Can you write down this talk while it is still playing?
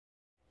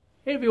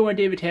Hey everyone,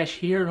 David Tash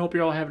here, and hope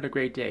you're all having a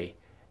great day.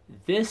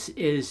 This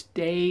is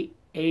day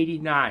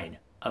 89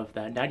 of the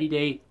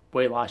 90-day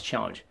weight loss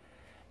challenge.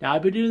 Now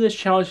I've been doing this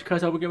challenge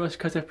because I want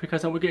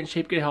to get in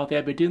shape, get healthy.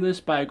 I've been doing this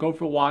by going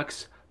for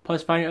walks,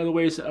 plus finding other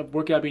ways of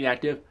working out, being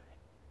active,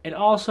 and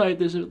also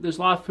there's a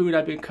lot of food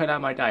I've been cutting out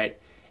of my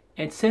diet.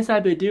 And since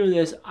I've been doing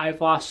this, I've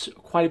lost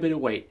quite a bit of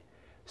weight.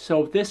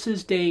 So this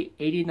is day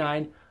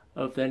 89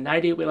 of the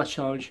 90-day weight loss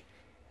challenge.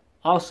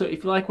 Also,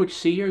 if you like what you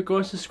see here, go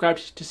and subscribe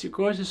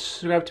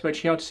to my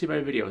channel to see my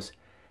videos.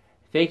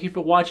 Thank you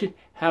for watching.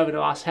 Have an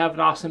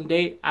awesome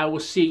day. I will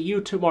see you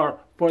tomorrow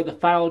for the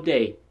final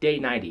day, day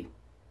 90.